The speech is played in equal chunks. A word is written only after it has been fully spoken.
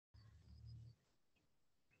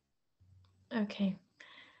Okay,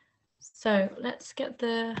 so let me get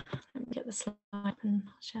the slide and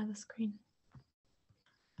share the screen.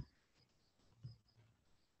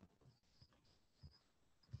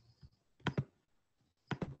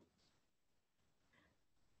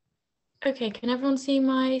 Okay, can everyone see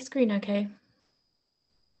my screen okay?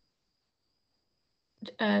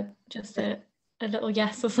 Just a little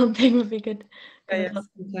yes or something would be good. Yes,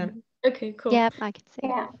 you can. Okay, cool. Yeah, I can see.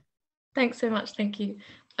 Yeah. Thanks so much. Thank you.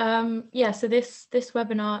 Yeah, so this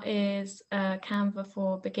webinar is Canva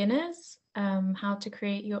for beginners, how to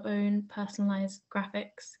create your own personalized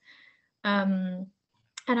graphics. And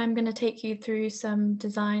I'm going to take you through some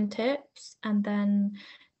design tips, and then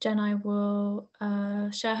Jenna will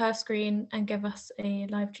share her screen and give us a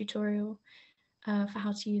live tutorial for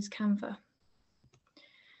how to use Canva.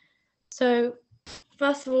 So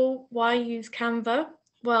first of all, why use Canva?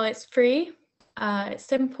 Well, it's free. It's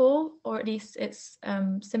simple, or at least it's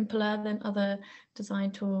simpler than other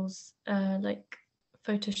design tools like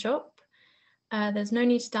Photoshop. There's no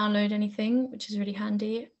need to download anything, which is really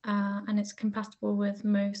handy, and it's compatible with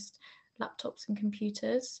most laptops and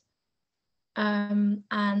computers.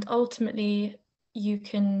 And ultimately, you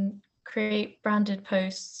can create branded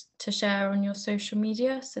posts to share on your social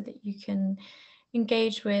media so that you can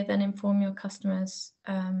engage with and inform your customers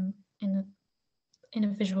in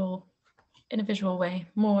a visual way,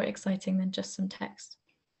 more exciting than just some text.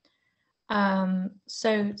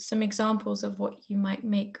 So some examples of what you might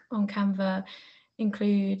make on Canva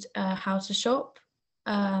include how to shop.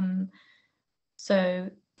 So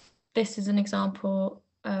this is an example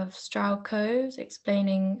of Stroud Co's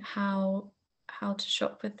explaining how to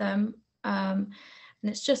shop with them. And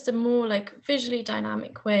it's just a more like visually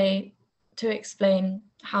dynamic way to explain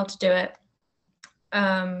how to do it.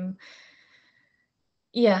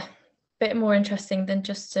 Yeah, a bit more interesting than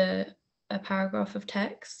just a paragraph of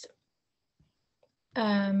text.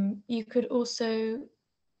 You could also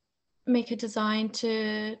make a design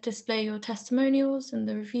to display your testimonials and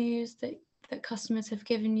the reviews that customers have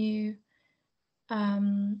given you.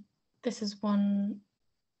 This is one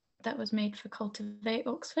that was made for Cultivate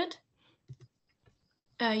Oxford.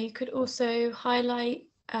 You could also highlight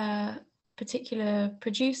particular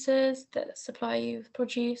producers that supply you with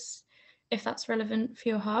produce, if that's relevant for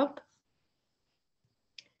your hub.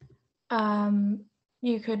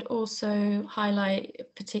 You could also highlight a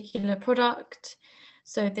particular product.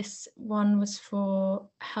 So this one was for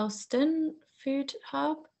Helston Food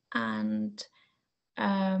Hub, and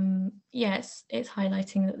yes, it's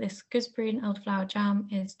highlighting that this gooseberry and elderflower jam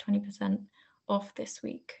is 20% off this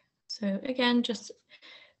week. So again, just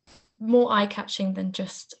more eye-catching than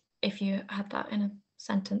just if you had that in a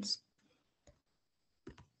sentence.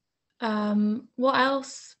 What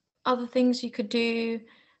else? Other things you could do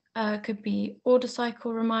could be order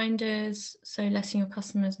cycle reminders, so letting your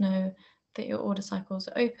customers know that your order cycles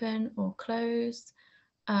are open or closed.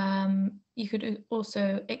 You could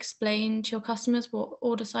also explain to your customers what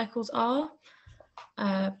order cycles are,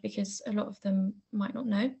 because a lot of them might not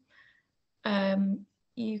know.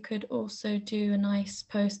 You could also do a nice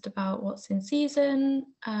post about what's in season,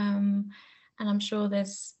 and I'm sure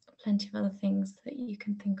there's plenty of other things that you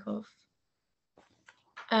can think of.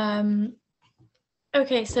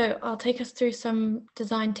 Okay, so I'll take us through some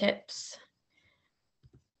design tips.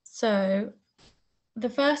 So the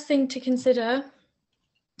first thing to consider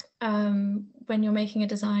when you're making a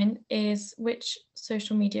design is which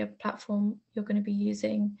social media platform you're going to be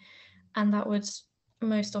using, and that would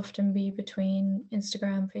most often be between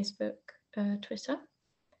Instagram, Facebook, Twitter.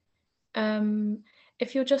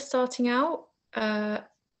 If you're just starting out,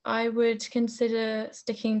 I would consider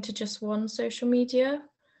sticking to just one social media,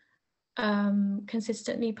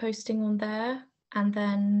 consistently posting on there, and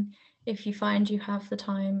then if you find you have the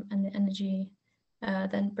time and the energy,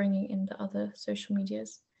 then bringing in the other social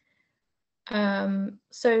medias.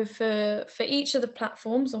 So for each of the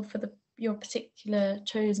platforms, or for your particular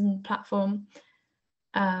chosen platform,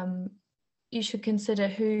 you should consider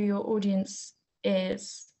who your audience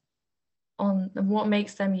is on, and what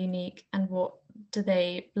makes them unique, and what do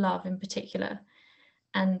they love in particular.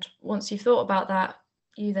 And once you've thought about that,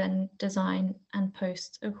 you then design and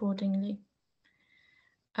post accordingly.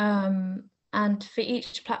 And for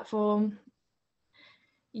each platform,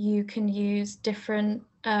 you can use different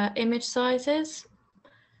image sizes.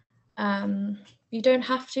 You don't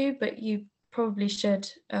have to, but you probably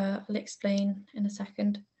should. I'll explain in a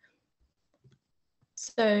second.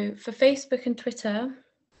 So for Facebook and Twitter,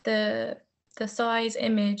 the size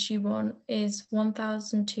image you want is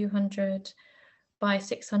 1200 by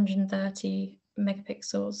 630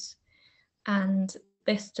 megapixels, and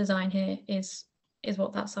this design here is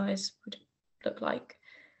what that size look like.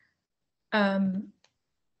 And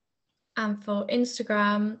for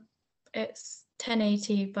Instagram, it's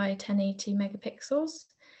 1080 by 1080 megapixels.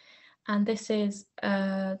 And this is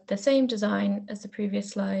the same design as the previous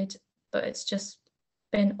slide, but it's just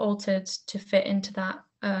been altered to fit into that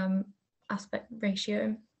aspect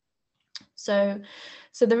ratio. So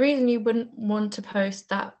the reason you wouldn't want to post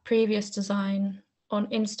that previous design on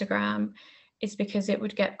Instagram is because it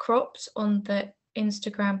would get cropped on the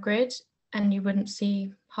Instagram grid and you wouldn't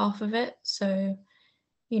see half of it. So,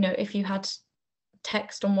 you know, if you had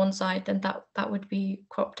text on one side, then that would be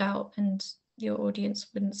cropped out and your audience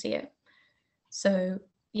wouldn't see it. So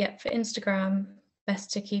yeah, for Instagram,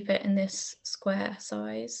 best to keep it in this square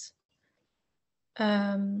size.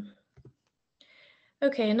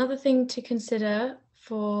 Okay, another thing to consider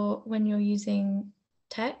for when you're using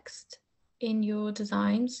text in your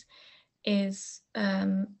designs is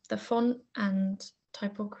the font and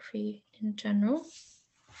typography in general.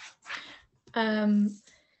 And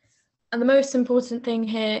the most important thing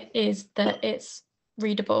here is that it's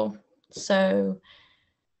readable. So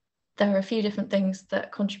there are a few different things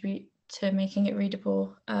that contribute to making it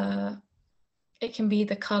readable. It can be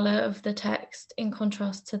the color of the text in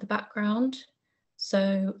contrast to the background.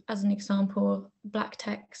 So as an example, black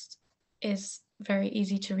text is very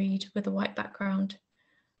easy to read with a white background,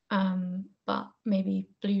 but maybe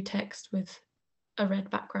blue text with a red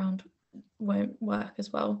background won't work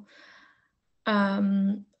as well.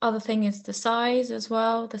 Other thing is the size as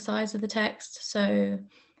well, the size of the text. So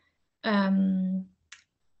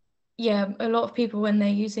yeah, a lot of people when they're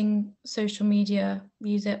using social media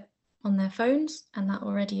use it on their phones, and that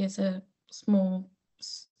already is a small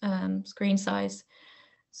screen size.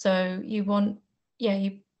 So you want, yeah,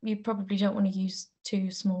 you probably don't want to use too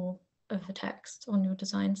small of a text on your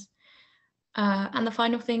designs. And the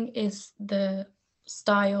final thing is the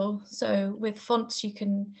style. So with fonts, you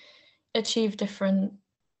can achieve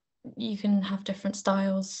you can have different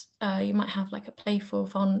styles. You might have like a playful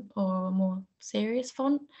font or a more serious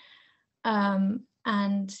font.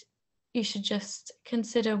 And you should just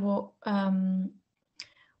consider what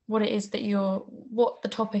it is that what the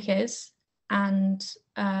topic is, and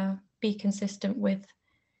be consistent with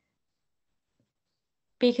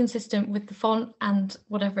the font and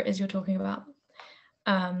whatever it is you're talking about.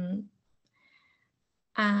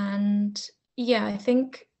 And yeah, I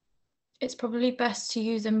think it's probably best to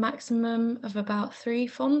use a maximum of about 3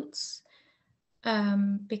 fonts,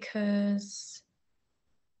 because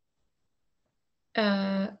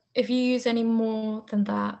if you use any more than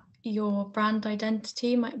that, your brand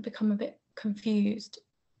identity might become a bit confused.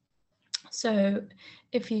 So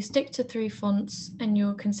if you stick to 3 fonts and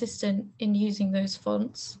you're consistent in using those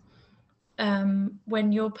fonts,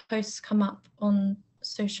 when your posts come up on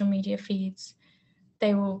social media feeds,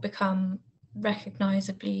 they will become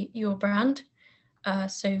recognizably your brand.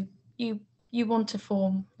 So you want to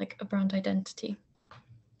form like a brand identity,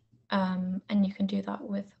 and you can do that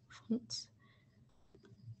with fonts.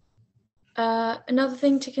 Another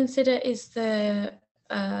thing to consider is the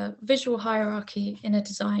visual hierarchy in a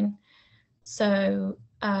design. So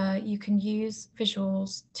you can use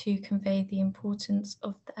visuals to convey the importance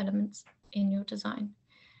of the elements in your design.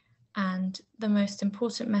 And the most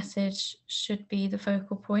important message should be the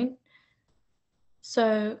focal point.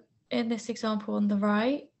 So in this example on the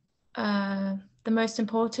right, the most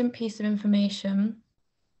important piece of information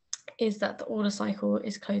is that the order cycle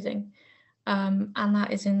is closing, and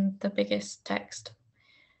that is in the biggest text.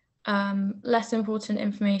 Less important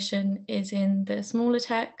information is in the smaller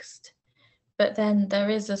text, but then there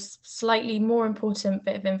is a slightly more important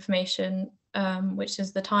bit of information, which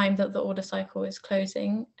is the time that the order cycle is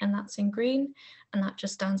closing, and that's in green, and that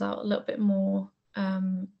just stands out a little bit more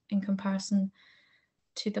in comparison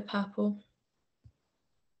to the purple.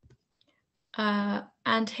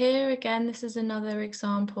 And here again, this is another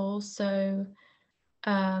example. So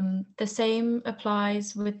the same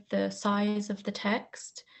applies with the size of the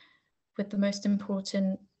text, with the most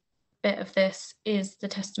important bit of this is the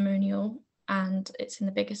testimonial, and it's in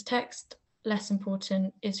the biggest text. Less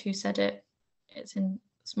important is who said it, it's in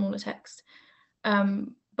smaller text.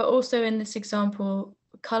 But also in this example,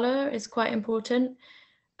 color is quite important.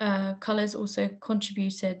 Colors also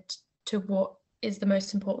contributed to what is the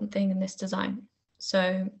most important thing in this design.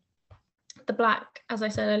 So the black, as I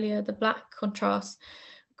said earlier, the black contrasts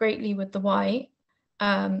greatly with the white,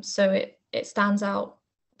 so it stands out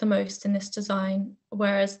the most in this design,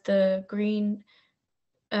 whereas the green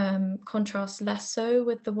contrasts less so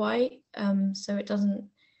with the white, so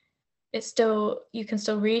you can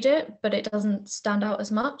still read it, but it doesn't stand out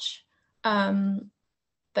as much.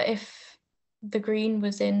 But if the green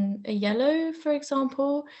was in a yellow, for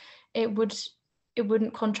example, it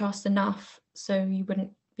wouldn't contrast enough, so you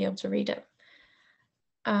wouldn't be able to read it.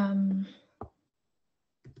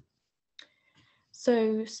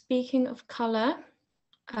 So speaking of color,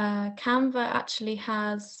 Canva actually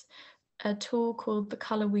has a tool called the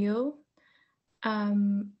color wheel,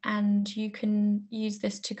 and you can use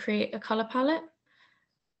this to create a color palette.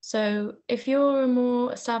 So if you're a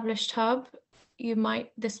more established hub,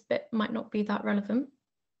 this bit might not be that relevant,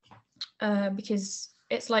 because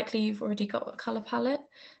it's likely you've already got a color palette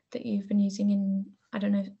that you've been using in, I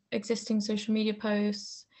don't know, existing social media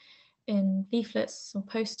posts, in leaflets or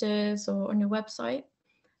posters, or on your website.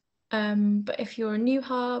 But if you're a new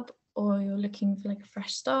hub, or you're looking for like a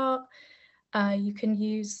fresh start, you can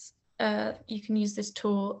use this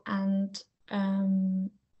tool, and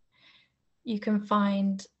you can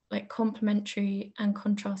find like complementary and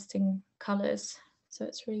contrasting colors. So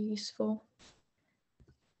it's really useful.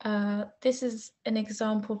 This is an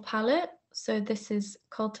example palette. So this is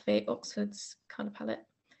Cultivate Oxford's color palette.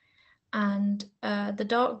 And the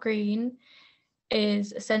dark green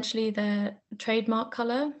is essentially their trademark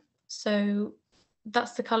color. So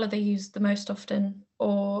that's the color they use the most often,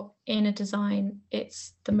 or in a design,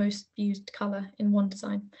 it's the most used color in one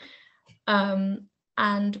design.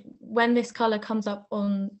 And when this color comes up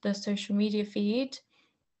on the social media feed,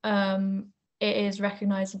 it is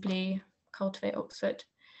recognizably Cultivate Oxford.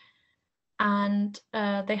 And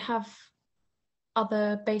they have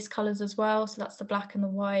other base colors as well. So that's the black and the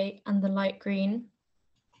white and the light green.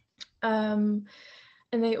 And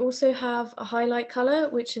they also have a highlight color,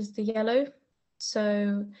 which is the yellow.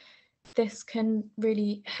 So this can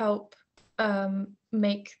really help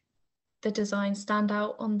make the design stand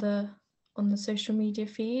out on the social media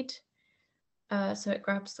feed. So it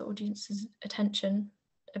grabs the audience's attention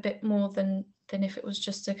a bit more than if it was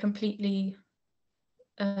just a completely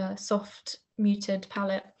soft muted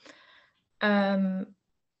palette.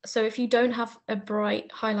 So if you don't have a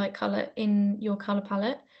bright highlight color in your color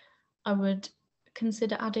palette, I would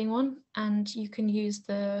consider adding one, and you can use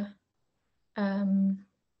the Canva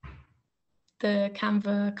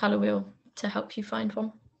color wheel to help you find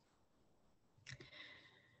one.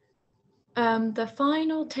 The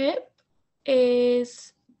final tip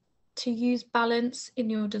is to use balance in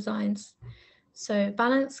your designs. So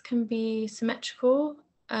balance can be symmetrical,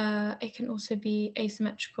 it can also be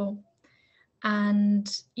asymmetrical, and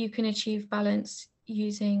you can achieve balance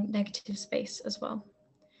using negative space as well.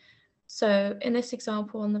 So in this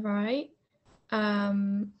example on the right,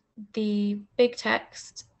 the big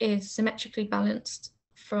text is symmetrically balanced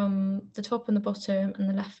from the top and the bottom and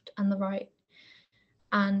the left and the right.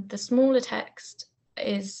 And the smaller text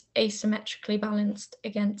is asymmetrically balanced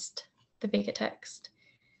against the bigger text.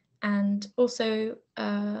 And also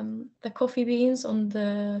the coffee beans on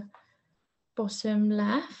the bottom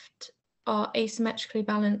left are asymmetrically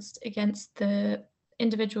balanced against the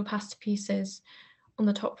individual pasta pieces on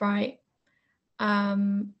the top right.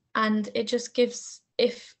 And it just gives,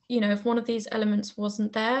 if one of these elements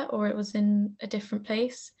wasn't there, or it was in a different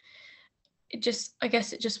place, I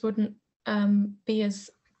guess it just wouldn't be as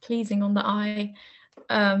pleasing on the eye.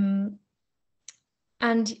 And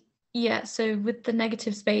yeah, so with the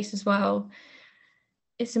negative space as well,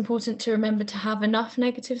 it's important to remember to have enough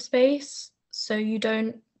negative space so you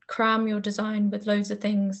don't cram your design with loads of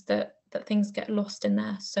things that things get lost in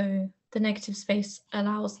there. So the negative space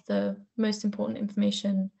allows the most important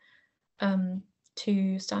information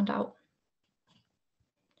to stand out.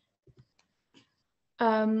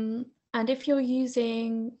 And if you're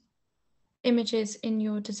using images in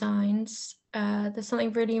your designs, there's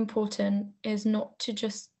something really important, is not to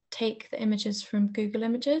just take the images from Google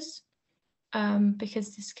Images,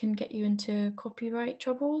 because this can get you into copyright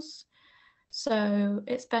troubles. So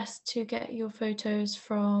it's best to get your photos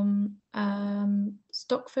from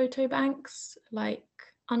stock photo banks like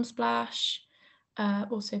Unsplash,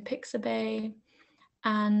 also Pixabay,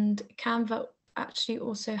 and Canva actually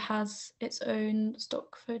also has its own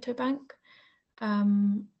stock photo bank,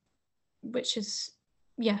 which is,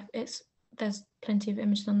 yeah, there's plenty of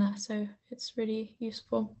images on there, so it's really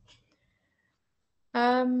useful.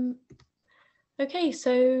 Okay,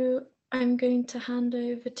 so I'm going to hand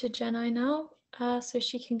over to Jenai now, so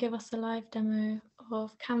she can give us a live demo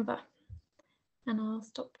of Canva, and I'll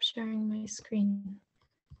stop sharing my screen.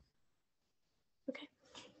 Okay.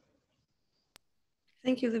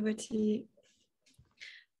 Thank you, Liberty.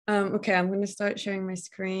 Okay, I'm going to start sharing my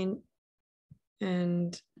screen,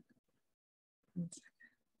 and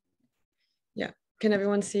yeah, can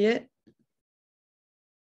everyone see it?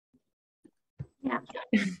 Yeah.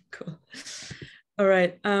 Cool. All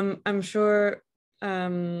right. I'm sure I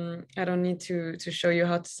don't need to show you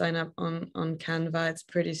how to sign up on Canva. It's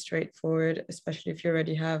pretty straightforward, especially if you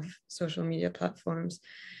already have social media platforms.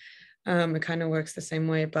 It kind of works the same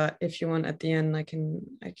way, but if you want at the end, I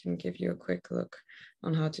can give you a quick look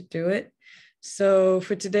on how to do it. So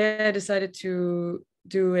for today, I decided to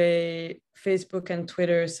do a Facebook and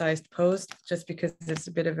Twitter sized post just because it's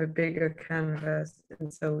a bit of a bigger canvas,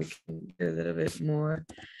 and so we can do a little bit more.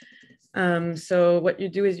 So what you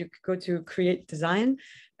do is you go to create design,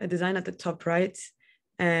 a design at the top right,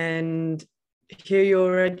 and here you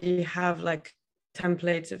already have like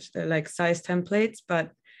templates of like size templates,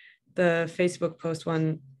 but the Facebook post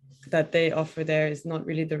one that they offer there is not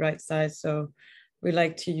really the right size. So we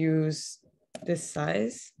like to use this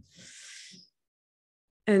size.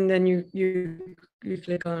 And then you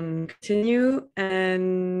click on continue,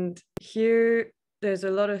 and here there's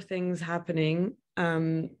a lot of things happening,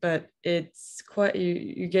 but it's quite,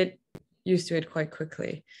 you get used to it quite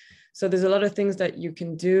quickly. So there's a lot of things that you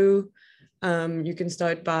can do. You can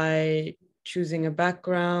start by choosing a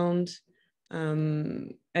background,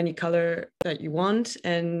 any color that you want,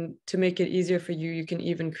 and to make it easier for you, you can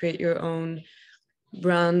even create your own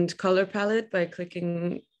brand color palette by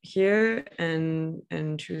clicking here and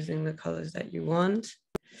choosing the colors that you want.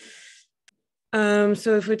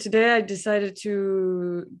 So for today, I decided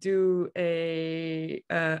to do a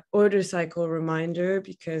order cycle reminder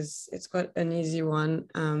because it's quite an easy one.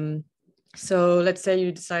 So let's say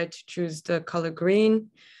you decide to choose the color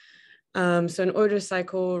green. So an order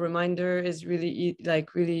cycle reminder is really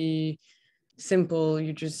really simple.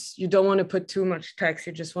 You don't want to put too much text.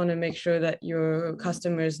 You just want to make sure that your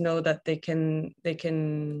customers know that they can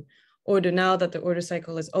order now, that the order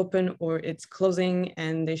cycle is open or it's closing,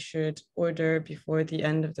 and they should order before the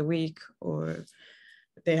end of the week, or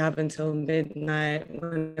they have until midnight.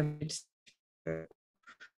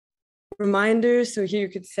 Reminders. So here you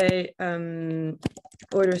could say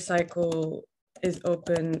order cycle is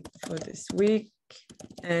open for this week,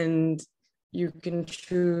 and you can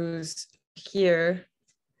choose here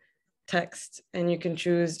text, and you can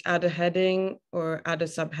choose add a heading or add a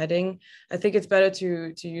subheading. I think it's better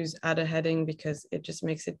to use add a heading because it just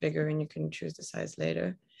makes it bigger and you can choose the size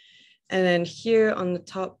later. And then here on the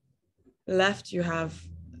top left, you have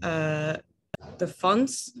the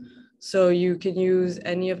fonts. So you can use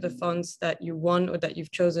any of the fonts that you want or that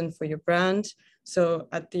you've chosen for your brand. So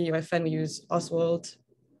at the UFN, we use Oswald.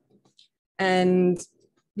 And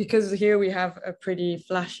because here we have a pretty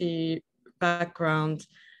flashy background,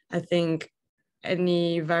 I think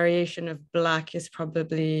any variation of black is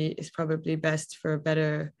probably best for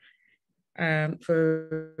better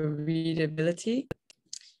for readability.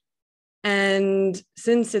 And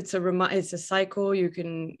since it's a cycle, you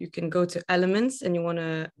can go to elements, and you want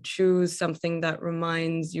to choose something that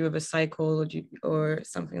reminds you of a cycle or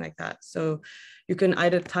something like that. So you can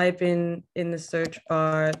either type in the search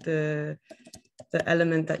bar the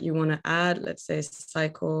element that you want to add, let's say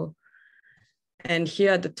cycle. And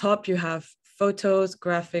here at the top, you have photos,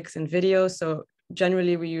 graphics, and video. So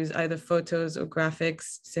generally we use either photos or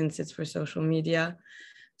graphics since it's for social media.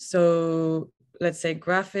 So let's say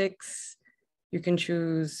graphics, you can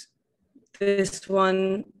choose this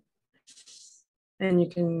one, and you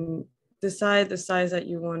can decide the size that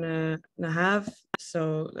you want to have.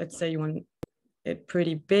 So let's say you want it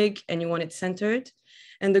pretty big and you want it centered.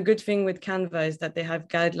 And the good thing with Canva is that they have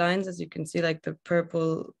guidelines, as you can see, like the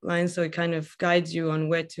purple line. So it kind of guides you on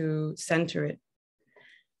where to center it.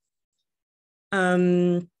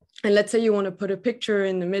 And let's say you want to put a picture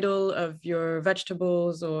in the middle of your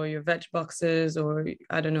vegetables or your veg boxes, or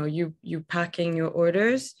I don't know, you packing your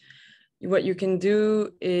orders. What you can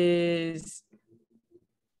do is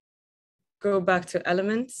go back to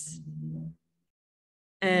elements,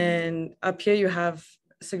 and up here you have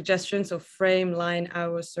suggestions of frame, line,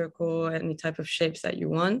 arrow, circle, any type of shapes that you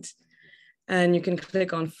want. And you can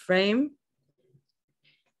click on frame.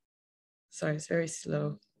 Sorry, it's very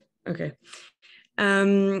slow. Okay.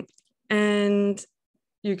 And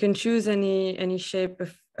you can choose any shape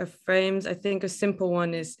of frames. I think a simple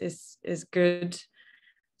one is good.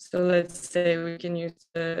 So let's say we can use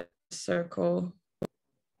the circle.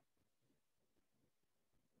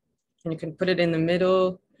 And you can put it in the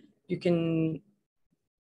middle. You can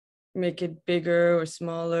make it bigger or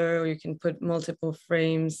smaller, or you can put multiple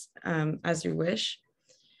frames as you wish.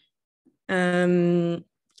 And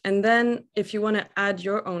then if you want to add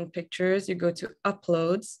your own pictures, you go to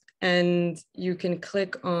uploads, and you can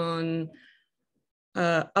click on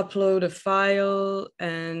upload a file,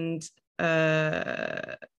 and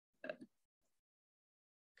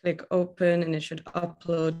click open and it should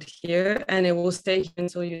upload here, and it will stay here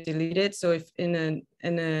until you delete it. So if in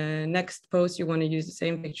a next post you want to use the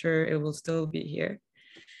same picture, it will still be here.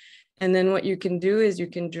 And then what you can do is you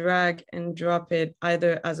can drag and drop it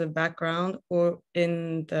either as a background or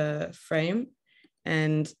in the frame.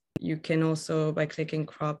 And you can also, by clicking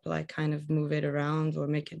crop, like kind of move it around or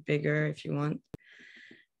make it bigger if you want.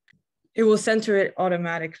 It will center it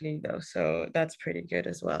automatically though, so that's pretty good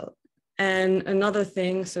as well. And another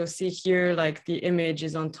thing, so see here, like the image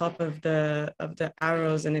is on top of the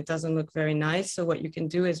arrows and it doesn't look very nice. So what you can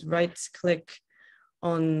do is right click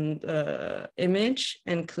on the image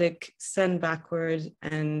and click send backward,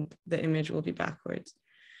 and the image will be backwards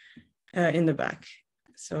in the back.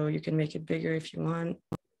 So you can make it bigger if you want.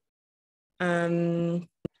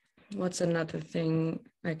 What's another thing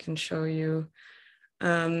I can show you?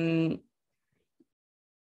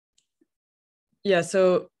 Yeah,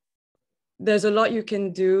 so there's a lot you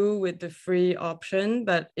can do with the free option,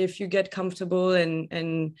 but if you get comfortable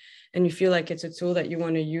and you feel like it's a tool that you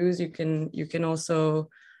want to use, you can also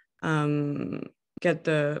get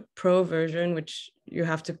the pro version, which you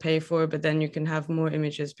have to pay for, but then you can have more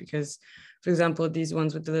images because, for example, these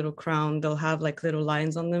ones with the little crown, they'll have like little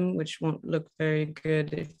lines on them, which won't look very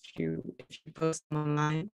good if you post them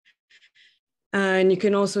online. And you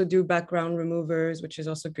can also do background removers, which is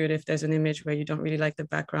also good if there's an image where you don't really like the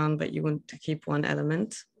background, but you want to keep one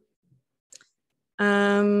element.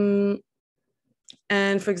 And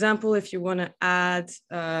for example, if you want to add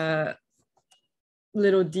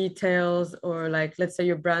little details, or like, let's say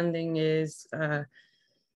your branding is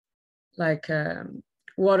like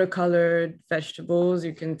watercolored vegetables,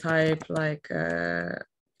 you can type like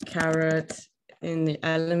carrot in the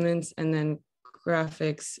elements and then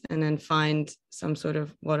graphics, and then find some sort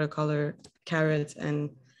of watercolor carrot and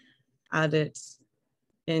add it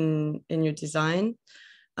in your design.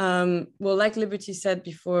 Well, like Liberty said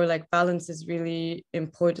before, like balance is really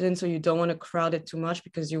important. So you don't want to crowd it too much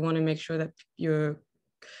because you want to make sure that your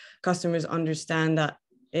customers understand that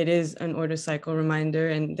it is an order cycle reminder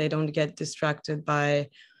and they don't get distracted by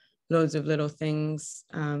loads of little things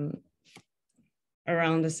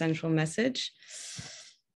around the central message.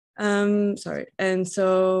 Sorry. And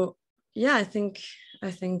so, yeah, I think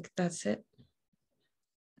that's it.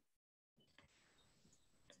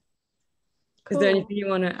 Cool. Is there anything you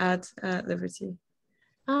want to add, Liberty?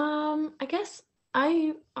 I guess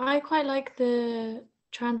I quite like the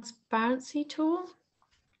transparency tool.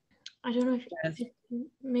 I don't know if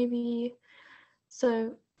maybe,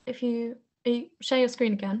 so if you share your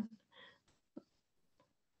screen again.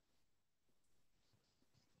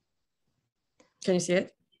 Can you see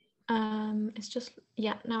it? It's just,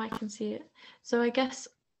 yeah, now I can see it. So I guess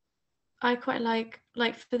I quite like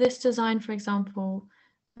for this design, for example,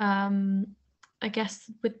 I guess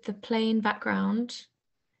with the plain background,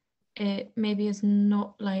 it maybe is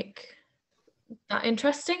not like that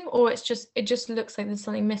interesting, or it just looks like there's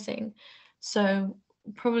something missing. So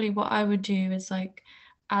probably what I would do is like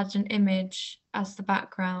add an image as the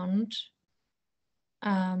background.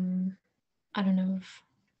 I don't know, of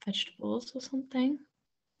vegetables or something.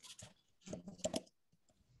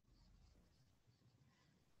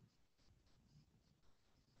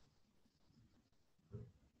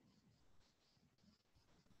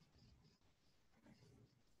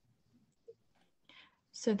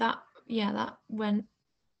 So that, yeah, that went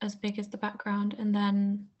as big as the background, and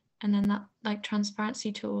then that like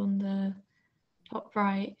transparency tool on the top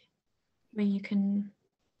right, where you can,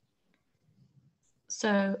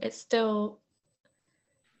 so it still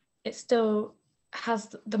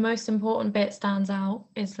has the most important bit stands out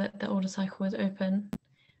is that the order cycle is open,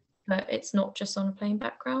 but it's not just on a plain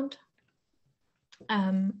background.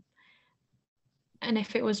 And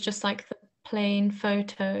if it was just like the plain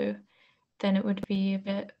photo, then it would be a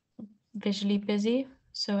bit visually busy.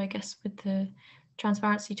 So I guess with the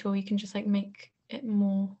transparency tool, you can just like make it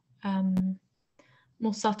more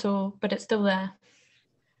more subtle, but it's still there.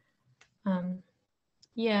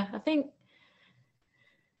 Yeah, I think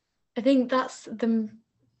that's the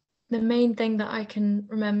main thing that I can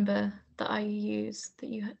remember that I use that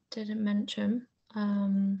you didn't mention.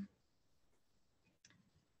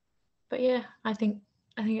 But yeah, I think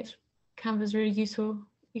it's Canva's really useful.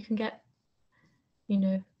 You can get, you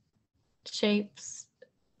know, shapes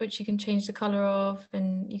which you can change the color of,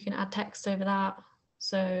 and you can add text over that.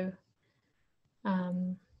 So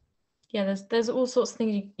yeah, there's all sorts of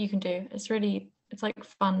things you can do. It's like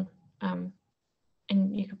fun, and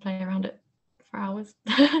you can play around it for hours.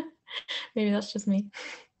 Maybe that's just me.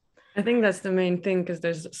 I think that's the main thing, because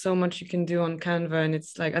there's so much you can do on Canva, and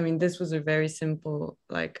it's like, I mean, this was a very simple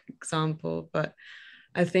like example, but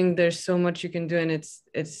I think there's so much you can do, and it's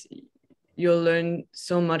you'll learn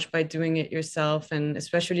so much by doing it yourself. And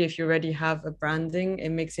especially if you already have a branding, it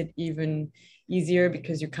makes it even easier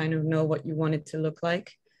because you kind of know what you want it to look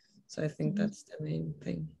like. So I think that's the main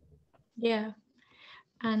thing. Yeah.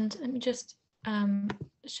 And let me just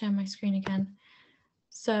share my screen again.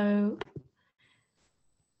 So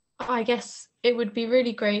I guess it would be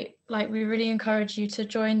really great. Like, we really encourage you to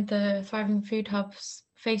join the Thriving Food Hub's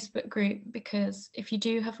Facebook group, because if you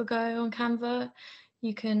do have a go on Canva,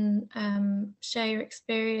 you can share your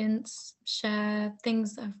experience, share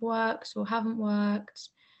things that have worked or haven't worked,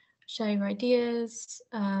 share your ideas,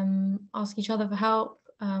 ask each other for help.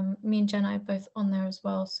 Me and Jenna are both on there as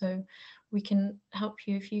well, so we can help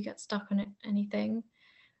you if you get stuck on anything.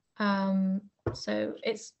 So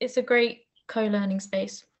it's a great co-learning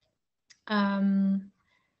space.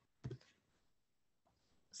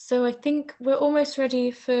 So I think we're almost ready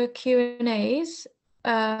for Q&As,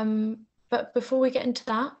 but before we get into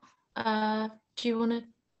that, do you want to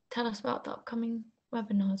tell us about the upcoming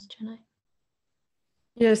webinars, Jenna?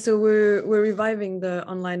 Yeah, so we're reviving the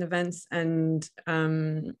online events, and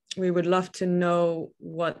we would love to know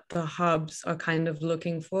what the hubs are kind of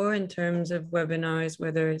looking for in terms of webinars,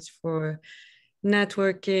 whether it's for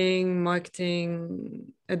networking,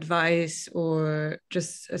 marketing, advice, or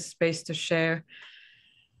just a space to share.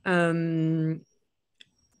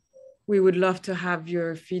 We would love to have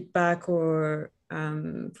your feedback, or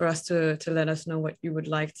for us to let us know what you would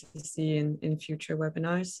like to see in future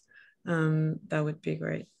webinars. That would be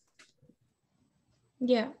great.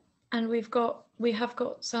 Yeah, and we have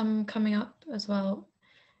got some coming up as well,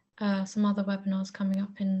 some other webinars coming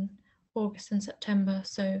up in August and September.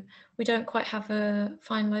 So we don't quite have a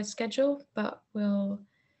finalized schedule, but we'll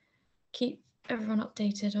keep everyone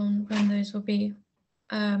updated on when those will be.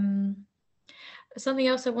 Something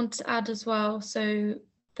else I wanted to add as well. So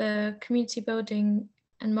the community building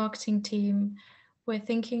and marketing team, we're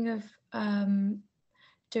thinking of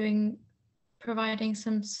providing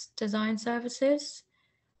some design services.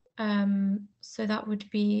 So that would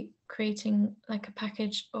be creating like a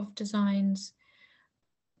package of designs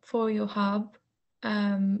for your hub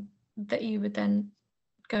that you would then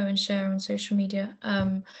go and share on social media.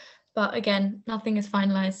 But again, nothing is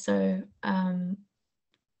finalized, so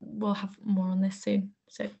we'll have more on this soon.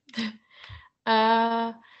 So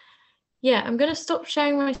yeah, I'm going to stop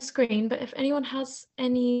sharing my screen, but if anyone has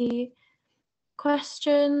any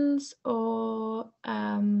questions or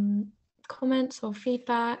comments or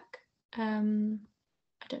feedback, I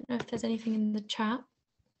don't know if there's anything in the chat.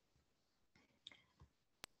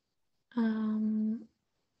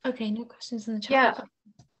 Okay, no questions in the chat.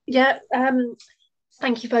 Yeah.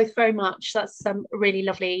 Thank you both very much. That's a really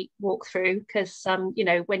lovely walkthrough, because you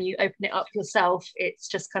know, when you open it up yourself, it's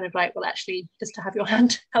just kind of like, well, actually, just to have your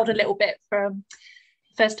hand held a little bit for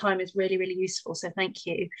first time is really, really useful. So thank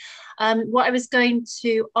you. What I was going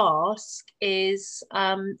to ask is,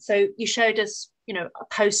 so you showed us, you know, a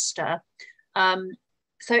poster.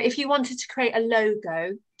 So if you wanted to create a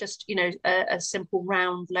logo, just, you know, a simple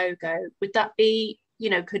round logo, would that be, you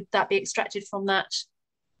know, could that be extracted from that?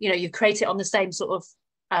 You know, you create it on the same sort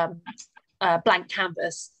of blank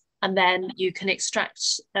canvas, and then you can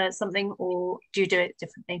extract something, or do you do it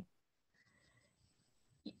differently?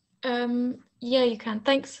 Yeah, you can.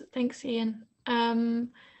 Thanks, Ian.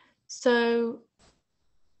 So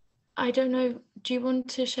I don't know, do you want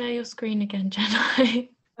to share your screen again, Jenna?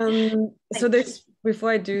 So there's,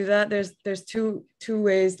 before I do that, there's two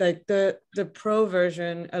ways. Like the pro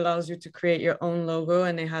version allows you to create your own logo,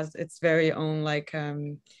 and it has its very own like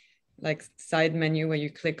side menu where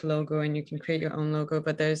you click logo and you can create your own logo.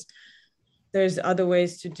 But there's other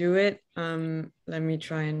ways to do it. Let me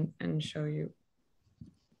try and show you.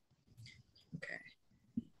 Okay.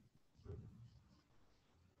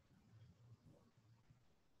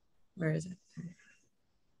 Where is it?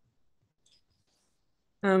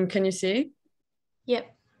 Can you see?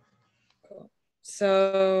 Yep. Cool.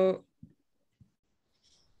 So,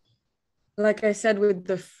 like I said, with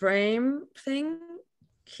the frame thing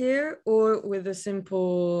here, or with a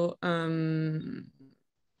simple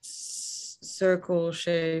circle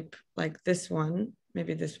shape like this one,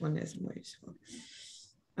 maybe this one is more useful.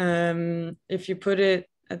 If you put it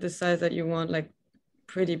at the size that you want, like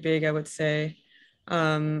pretty big, I would say,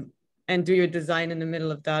 and do your design in the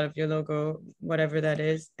middle of that, of your logo, whatever that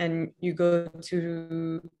is, and you go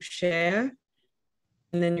to share,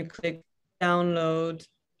 and then you click download,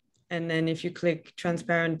 and then if you click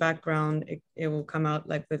transparent background, it will come out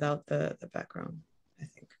like without the background.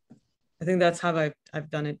 I think that's how I've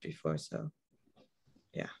done it before. So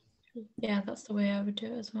yeah. Yeah, that's the way I would do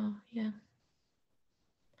it as well. Yeah.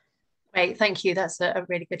 Great, thank you. That's a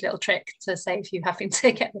really good little trick to save you having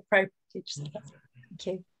to get the pro package. So thank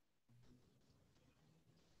you.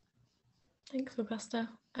 Thanks, Augusta.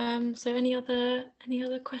 So any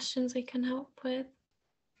other questions we can help with?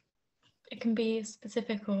 It can be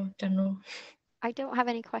specific or general. I don't have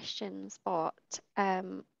any questions, but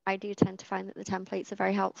I do tend to find that the templates are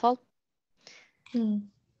very helpful.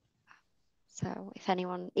 So if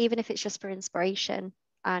anyone, even if it's just for inspiration,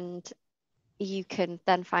 and you can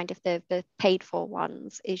then find if the paid for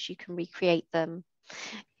ones is you can recreate them.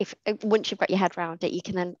 If once you've got your head around it, you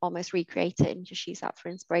can then almost recreate it and just use that for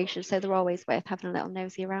inspiration. So they're always worth having a little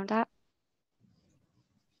nosy around at.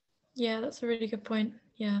 Yeah, that's a really good point.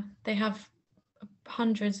 Yeah, they have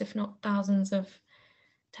hundreds, if not thousands, of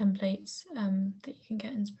templates that you can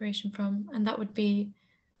get inspiration from, and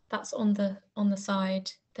that's on the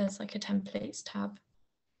side. There's like a templates tab.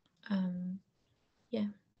 Yeah,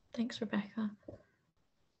 thanks, Rebecca.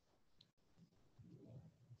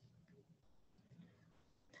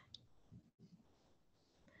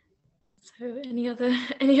 So any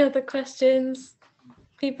other questions,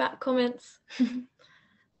 feedback, comments?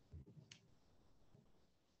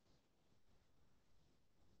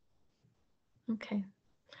 Okay.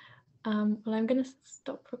 Well, I'm going to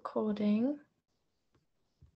stop recording.